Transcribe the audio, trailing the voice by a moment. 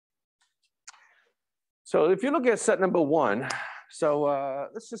So if you look at set number one, so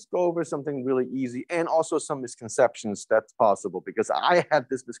let's just go over something really easy and also some misconceptions that's possible because I had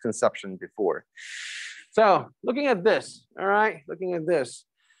this misconception before. So looking at this, all right, looking at this.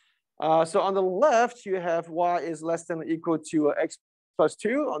 So on the left, you have y is less than or equal to x plus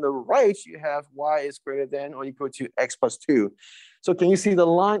 2. On the right, you have y is greater than or equal to x plus 2. So can you see the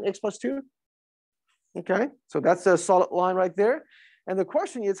line x plus 2? Okay, so that's a solid line right there. And the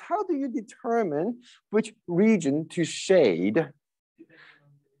question is, how do you determine which region to shade?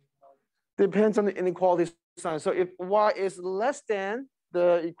 Depends on the inequality sign. So if y is less than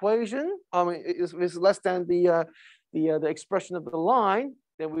the equation, is less than the expression of the line,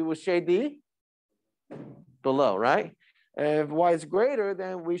 then we will shade the below, right? If y is greater,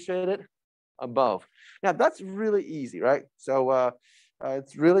 then we shade it above. Now that's really easy, right? So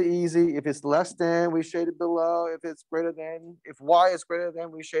it's really easy. If it's less than, we shade it below. If it's greater than, if y is greater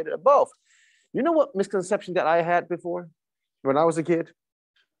than, we shade it above. You know what misconception that I had before when I was a kid?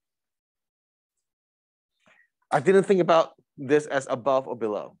 I didn't think about this as above or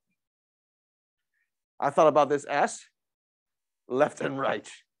below. I thought about this as left and right.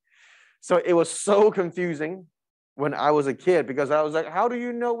 So it was so confusing when I was a kid because I was like, how do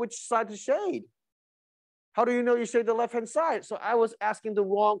you know which side to shade? How do you know you shade the left-hand side? So I was asking the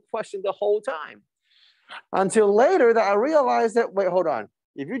wrong question the whole time. Until later that I realized that, wait, hold on.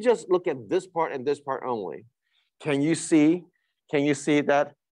 If you just look at this part and this part only, can you see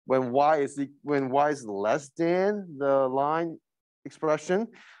that when y is less than the line expression,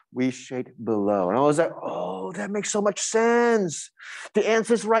 we shade below? And I was like, oh, that makes so much sense. The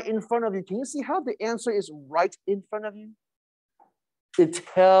answer is right in front of you. Can you see how the answer is right in front of you? It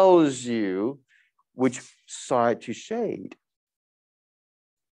tells you which side to shade.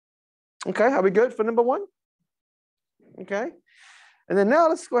 Okay, are we good for number one? Okay. And then now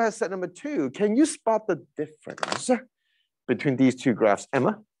let's go ahead and set number two. Can you spot the difference between these two graphs,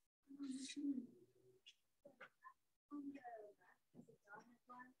 Emma?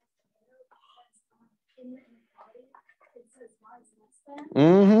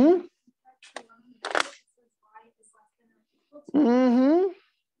 Mm-hmm. Mm-hmm.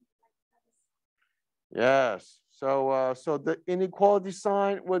 Yes. So so the inequality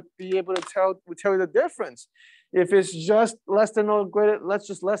sign would be able to tell you the difference. If it's just less than or greater, let's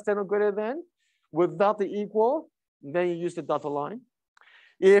just less than or greater than, without the equal, then you use the dotted line.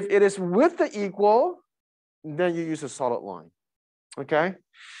 If it is with the equal, then you use a solid line. Okay.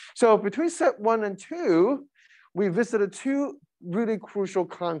 So between set 1 and 2, we visited two really crucial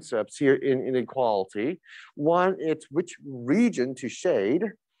concepts here in inequality. One, it's which region to shade.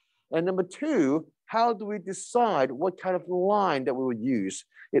 And number two, how do we decide what kind of line that we would use?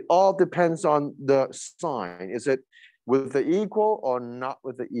 It all depends on the sign. Is it with the equal or not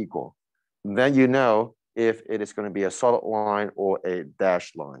with the equal? Then you know if it is going to be a solid line or a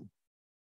dashed line.